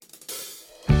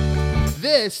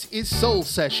This is Soul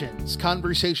Sessions,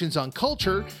 conversations on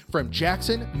culture from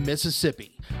Jackson,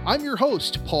 Mississippi. I'm your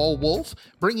host, Paul Wolf,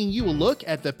 bringing you a look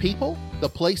at the people, the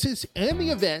places, and the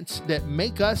events that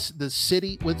make us the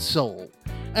city with soul.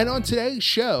 And on today's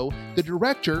show, the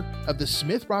director of the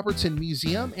Smith Robertson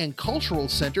Museum and Cultural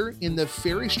Center in the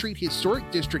Ferry Street Historic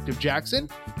District of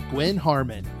Jackson, Gwen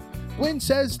Harmon. Gwen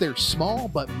says their small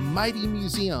but mighty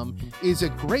museum is a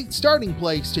great starting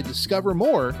place to discover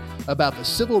more about the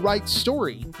civil rights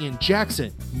story in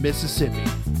Jackson, Mississippi.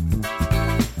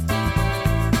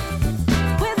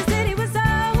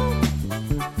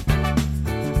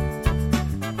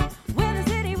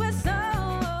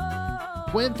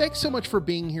 Gwen, thanks so much for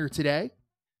being here today.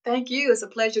 Thank you. It's a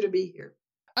pleasure to be here.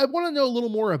 I want to know a little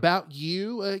more about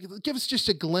you. Give us just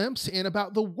a glimpse and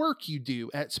about the work you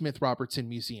do at Smith Robertson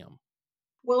Museum.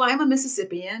 Well, I'm a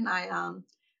Mississippian. I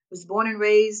was born and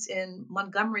raised in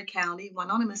Montgomery County,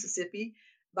 Winona, Mississippi,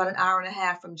 about an hour and a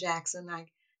half from Jackson. I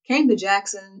came to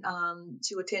Jackson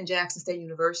to attend Jackson State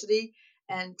University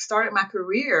and started my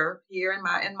career here in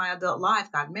my adult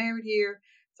life. Got married here,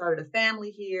 started a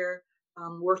family here.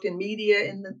 Worked in media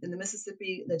in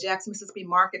the Jackson, Mississippi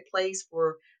marketplace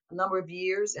for a number of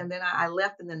years, and then I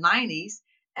left in the '90s,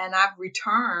 and I've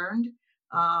returned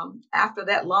after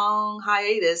that long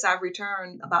hiatus. I've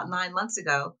returned about 9 months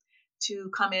ago to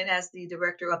come in as the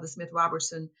director of the Smith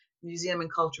Robertson Museum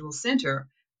and Cultural Center.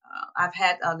 I've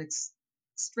had an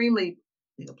extremely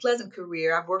pleasant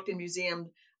career. I've worked in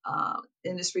museum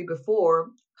industry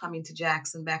before coming to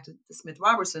Jackson, back to Smith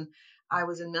Robertson. I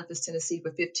was in Memphis, Tennessee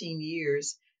for 15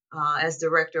 years as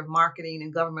Director of Marketing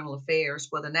and Governmental Affairs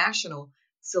for the National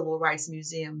Civil Rights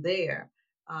Museum there.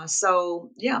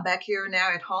 Back here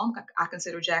now at home, I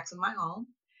consider Jackson my home,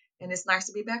 and it's nice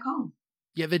to be back home.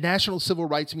 Yeah, the National Civil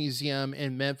Rights Museum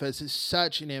in Memphis is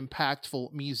such an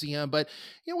impactful museum. But,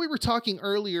 we were talking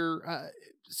earlier,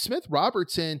 Smith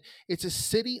Robertson, it's a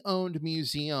city-owned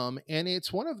museum, and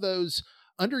it's one of those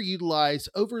underutilized,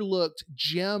 overlooked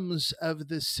gems of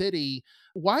the city.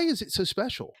 Why is it so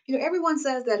special? Everyone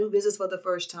says that who visits for the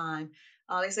first time.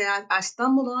 They say, I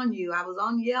stumbled on you. I was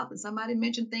on Yelp and somebody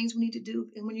mentioned things we need to do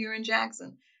when you're in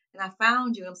Jackson. And I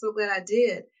found you. And I'm so glad I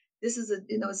did. This is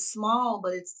it's small,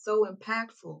 but it's so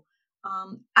impactful.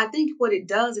 I think what it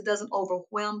does, it doesn't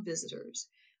overwhelm visitors.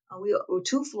 We're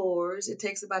 2 floors. It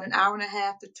takes about an hour and a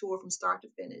half to tour from start to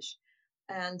finish.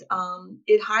 And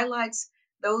it highlights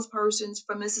those persons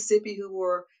from Mississippi who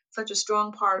were such a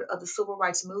strong part of the civil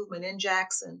rights movement in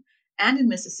Jackson and in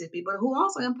Mississippi, but who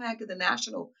also impacted the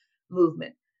national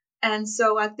movement. And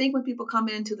so I think when people come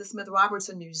into the Smith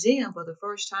Robertson Museum for the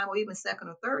first time, or even second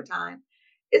or third time,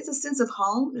 it's a sense of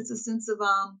home. It's a sense of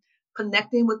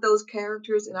connecting with those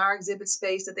characters in our exhibit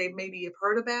space that they maybe have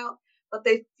heard about, but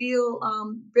they feel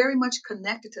very much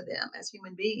connected to them as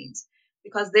human beings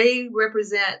because they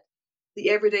represent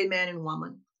the everyday man and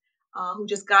woman who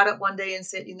just got up one day and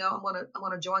said, I'm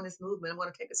going to join this movement. I'm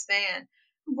going to take a stand.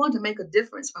 I'm going to make a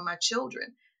difference for my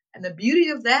children. And the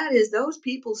beauty of that is those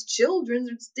people's children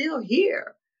are still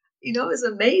here. It's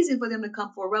amazing for them to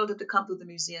come, for a relative to come through the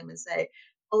museum and say,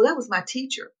 oh, that was my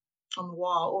teacher on the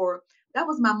wall, or that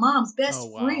was my mom's best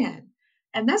friend.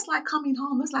 And that's like coming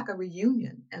home. That's like a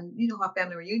reunion. And you know how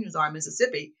family reunions are in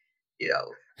Mississippi.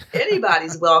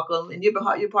 Anybody's welcome, and you're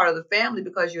part of the family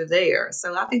because you're there.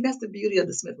 So I think that's the beauty of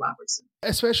the Smith Robertson.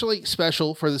 Especially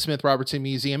special for the Smith Robertson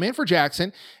Museum and for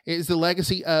Jackson is the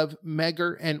legacy of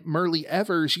Medgar and Myrlie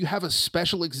Evers. You have a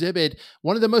special exhibit,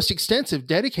 one of the most extensive,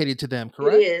 dedicated to them,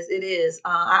 correct? It is.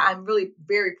 I'm really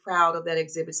very proud of that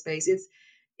exhibit space.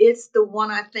 It's the one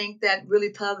I think that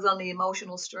really tugs on the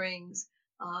emotional strings,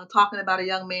 talking about a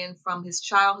young man from his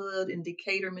childhood in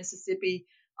Decatur, Mississippi,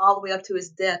 all the way up to his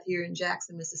death here in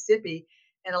Jackson, Mississippi.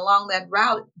 And along that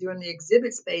route, during the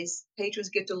exhibit space, patrons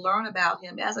get to learn about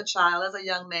him as a child, as a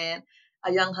young man,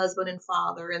 a young husband and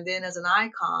father, and then as an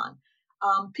icon.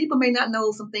 People may not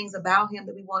know some things about him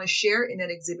that we want to share in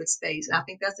that exhibit space. And I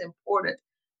think that's important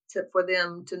for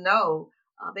them to know.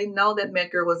 They know that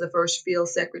Medgar was the first field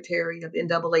secretary of the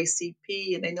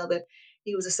NAACP, and they know that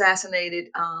he was assassinated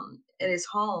in his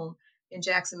home in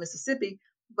Jackson, Mississippi.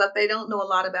 But they don't know a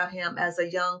lot about him as a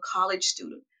young college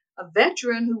student, a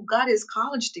veteran who got his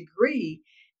college degree,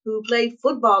 who played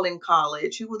football in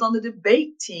college, who was on the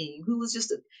debate team, who was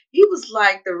he was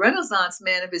like the Renaissance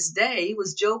man of his day. He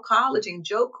was Joe College and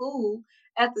Joe Cool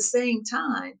at the same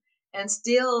time. And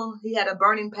still, he had a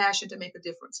burning passion to make a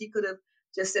difference. He could have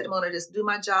just said, I'm going to just do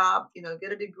my job,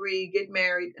 get a degree, get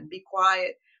married, and be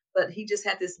quiet. But he just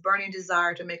had this burning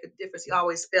desire to make a difference. He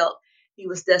always felt he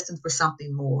was destined for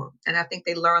something more. And I think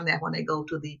they learn that when they go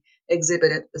to the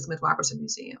exhibit at the Smith Robertson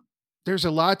Museum. There's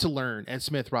a lot to learn at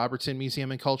Smith Robertson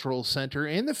Museum and Cultural Center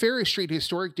in the Ferris Street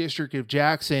Historic District of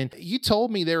Jackson. You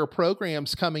told me there are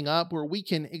programs coming up where we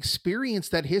can experience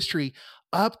that history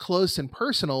up close and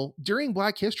personal during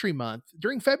Black History Month,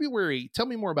 during February. Tell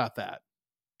me more about that.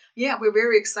 Yeah, we're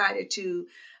very excited to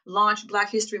launch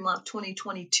Black History Month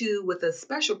 2022 with a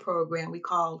special program we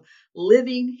call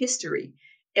Living History.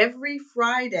 Every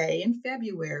Friday in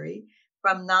February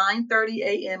from 9:30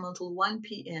 a.m. until 1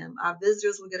 p.m., our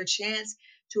visitors will get a chance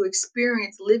to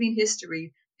experience living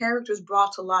history, characters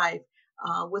brought to life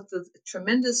with the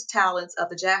tremendous talents of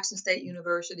the Jackson State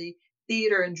University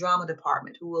Theater and Drama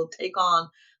Department, who will take on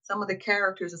some of the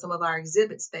characters in some of our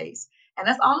exhibit space. And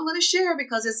that's all I'm going to share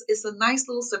because it's a nice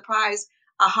little surprise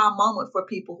aha moment for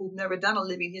people who've never done a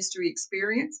living history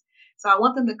experience. So I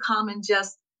want them to come and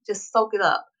just soak it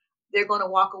up. They're going to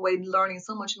walk away learning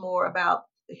so much more about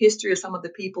the history of some of the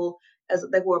people as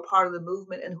they were a part of the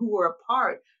movement and who were a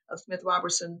part of Smith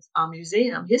Robertson's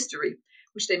museum history,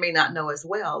 which they may not know as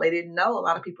well. They didn't know. A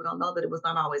lot of people don't know that it was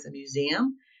not always a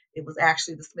museum. It was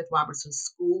actually the Smith Robertson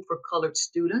School for Colored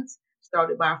Students,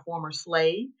 started by a former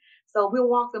slave. So we'll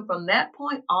walk them from that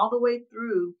point all the way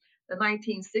through the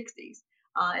 1960s.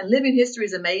 And living history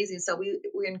is amazing. So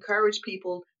we encourage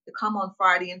people to come on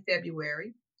Friday in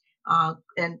February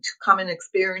and to come and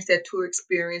experience that tour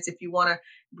experience. If you want to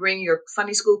bring your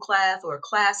Sunday school class or a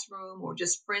classroom or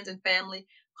just friends and family,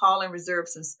 call and reserve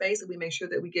some space, and we make sure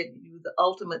that we get you the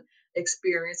ultimate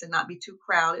experience and not be too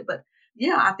crowded. But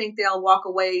yeah, I think they'll walk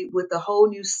away with a whole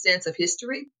new sense of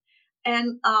history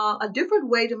and a different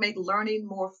way to make learning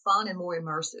more fun and more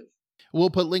immersive.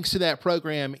 We'll put links to that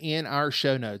program in our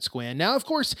show notes, Gwen. Now, of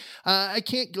course, I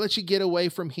can't let you get away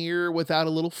from here without a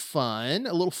little fun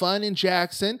in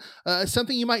Jackson,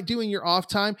 something you might do in your off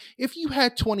time. If you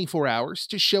had 24 hours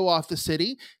to show off the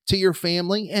city to your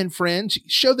family and friends,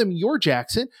 show them your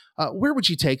Jackson, where would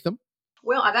you take them?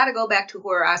 Well, I got to go back to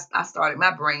where I started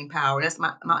my brain power. That's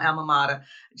my alma mater,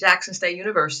 Jackson State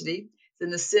University.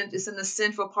 It's in the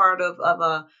central part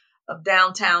of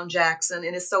downtown Jackson,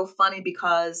 and it's so funny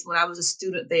because when I was a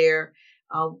student there,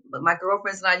 my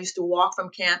girlfriends and I used to walk from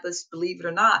campus, believe it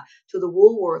or not, to the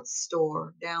Woolworth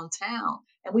store downtown,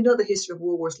 and we know the history of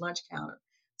Woolworth's lunch counter.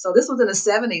 So this was in the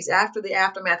 '70s, after the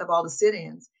aftermath of all the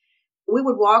sit-ins. We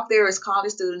would walk there as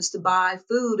college students to buy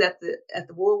food at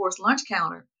the Woolworth's lunch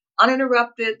counter,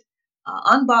 uninterrupted,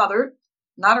 unbothered,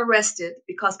 not arrested,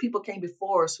 because people came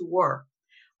before us who were.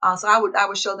 So I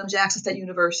would show them Jackson State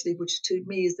University, which to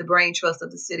me is the brain trust of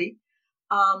the city.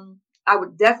 I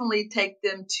would definitely take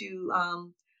them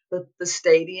to the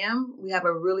stadium. We have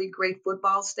a really great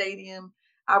football stadium.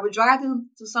 I would drive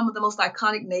them to some of the most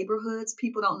iconic neighborhoods.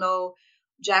 People don't know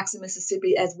Jackson,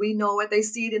 Mississippi, as we know it. They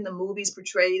see it in the movies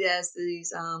portrayed as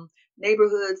these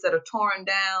neighborhoods that are torn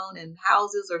down and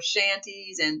houses or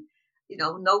shanties and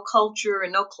no culture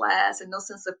and no class and no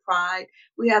sense of pride.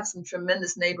 We have some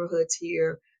tremendous neighborhoods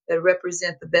here that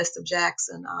represent the best of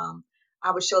Jackson.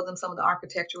 I would show them some of the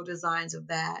architectural designs of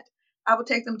that. I would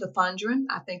take them to Fondren.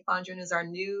 I think Fondren is our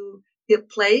new hip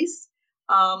place,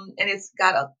 and it's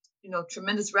got a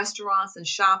tremendous restaurants and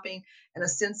shopping and a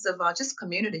sense of just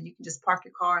community. You can just park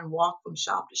your car and walk from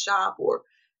shop to shop or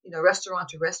restaurant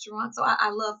to restaurant. So I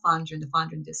love Fondren, the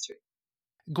Fondren district.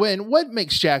 Gwen, what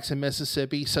makes Jackson,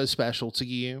 Mississippi so special to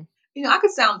you? I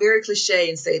could sound very cliche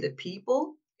and say that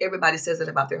people. Everybody says it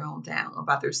about their hometown,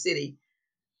 about their city.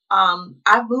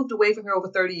 I've moved away from here over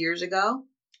 30 years ago.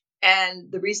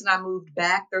 And the reason I moved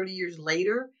back 30 years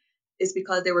later is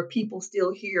because there were people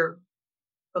still here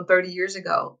from 30 years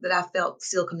ago that I felt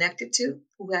still connected to,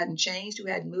 who hadn't changed, who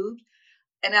hadn't moved.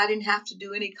 And I didn't have to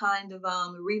do any kind of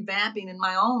revamping in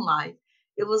my own life.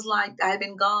 It was like I had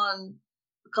been gone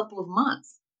a couple of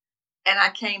months and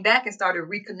I came back and started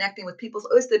reconnecting with people.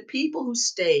 So it's the people who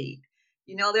stayed.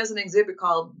 There's an exhibit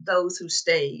called Those Who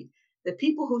Stayed. The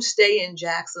people who stay in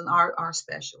Jackson are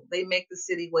special. They make the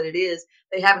city what it is.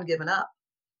 They haven't given up.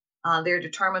 They're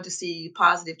determined to see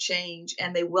positive change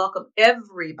and they welcome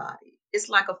everybody. It's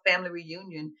like a family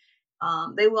reunion.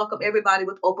 They welcome everybody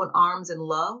with open arms and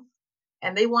love.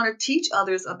 And they want to teach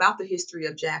others about the history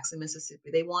of Jackson,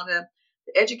 Mississippi. They want to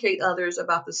educate others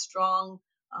about the strong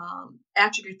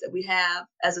attributes that we have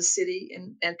as a city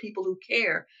and people who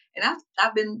care. And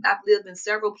I've lived in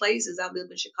several places. I've lived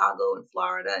in Chicago and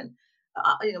Florida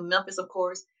and Memphis, of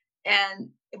course.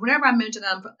 And whenever I mention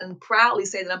and proudly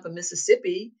say that I'm from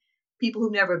Mississippi, people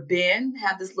who've never been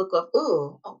have this look of,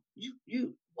 oh,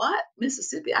 you what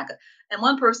Mississippi? And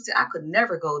one person said I could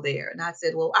never go there, and I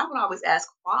said, well, I would always ask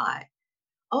why.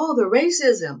 Oh, the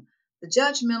racism, the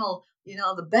judgmental,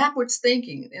 the backwards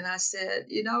thinking. And I said,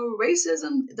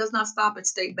 racism does not stop at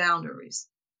state boundaries.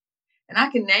 And I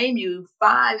can name you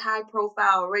 5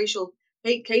 high-profile racial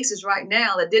hate cases right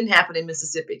now that didn't happen in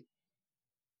Mississippi.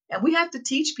 And we have to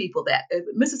teach people that.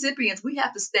 Mississippians, we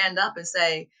have to stand up and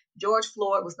say, George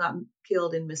Floyd was not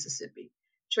killed in Mississippi.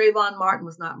 Trayvon Martin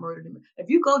was not murdered. If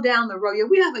you go down the road, yeah,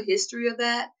 we have a history of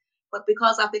that. But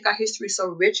because I think our history is so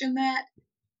rich in that,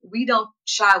 we don't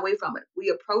shy away from it. We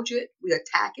approach it, we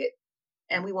attack it,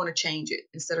 and we want to change it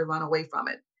instead of run away from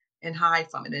it and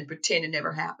hide from it and pretend it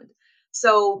never happened.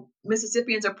 So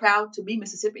Mississippians are proud to be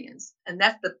Mississippians. And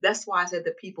that's why I said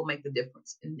the people make the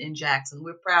difference in Jackson.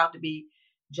 We're proud to be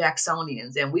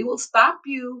Jacksonians, and we will stop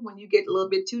you when you get a little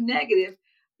bit too negative.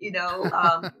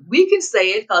 We can say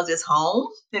it because it's home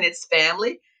and it's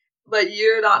family, but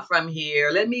you're not from here.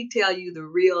 Let me tell you the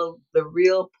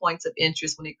real points of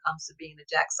interest when it comes to being a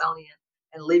Jacksonian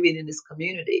and living in this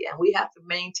community. And we have to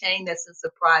maintain that sense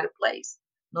of pride of place.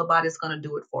 Nobody's going to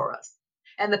do it for us.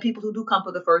 And the people who do come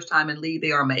for the first time and leave,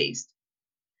 they are amazed.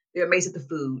 They're amazed at the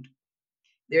food.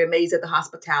 They're amazed at the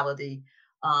hospitality.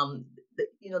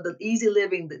 The easy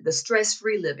living, the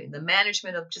stress-free living, the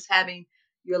management of just having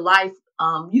your life.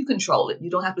 You control it.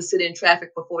 You don't have to sit in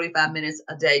traffic for 45 minutes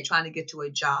a day trying to get to a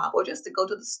job or just to go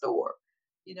to the store.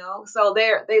 So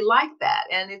they like that,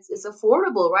 and it's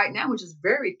affordable right now, which is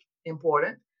very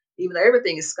important. Even though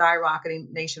everything is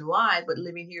skyrocketing nationwide, but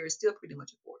living here is still pretty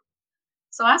much affordable.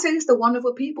 So I say it's the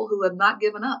wonderful people who have not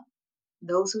given up,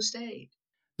 those who stayed.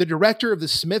 The director of the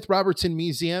Smith Robertson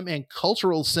Museum and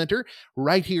Cultural Center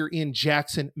right here in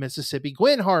Jackson, Mississippi,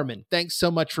 Gwen Harmon, thanks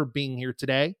so much for being here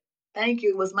today. Thank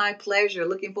you. It was my pleasure.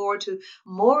 Looking forward to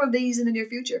more of these in the near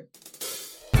future.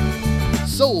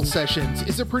 Soul Sessions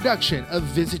is a production of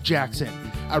Visit Jackson.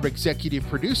 Our executive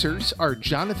producers are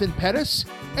Jonathan Pettis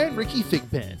and Ricky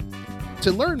Thigpen.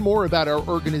 To learn more about our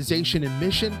organization and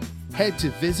mission, head to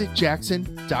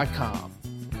visitjackson.com.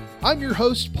 I'm your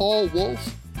host, Paul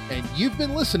Wolf, and you've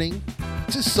been listening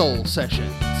to Soul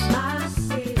Sessions.